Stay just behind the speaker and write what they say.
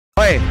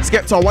Hey,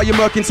 Skepta, why you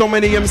murking so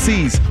many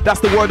MCs? That's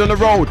the word on the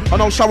road. I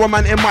know shower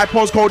man in my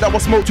postcode that will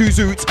smoke 2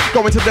 zoots.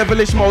 Go into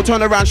devilish mode,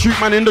 turn around, shoot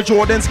man in the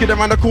jaw, then skid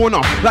around the corner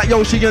like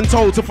Yoshi and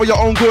Toad. So for your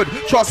own good,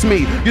 trust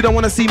me, you don't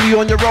want to see me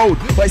on your road.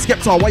 But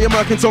Skepta, why you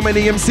murking so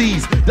many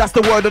MCs? That's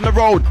the word on the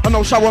road. I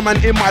know shower man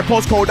in my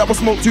postcode that will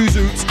smoke 2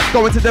 zoots.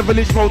 Go into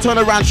devilish mode, turn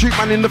around, shoot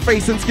man in the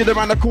face and skid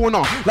around the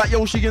corner like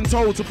Yoshi and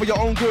Toad. So for your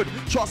own good,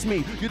 trust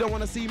me, you don't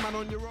want to see man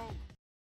on your own.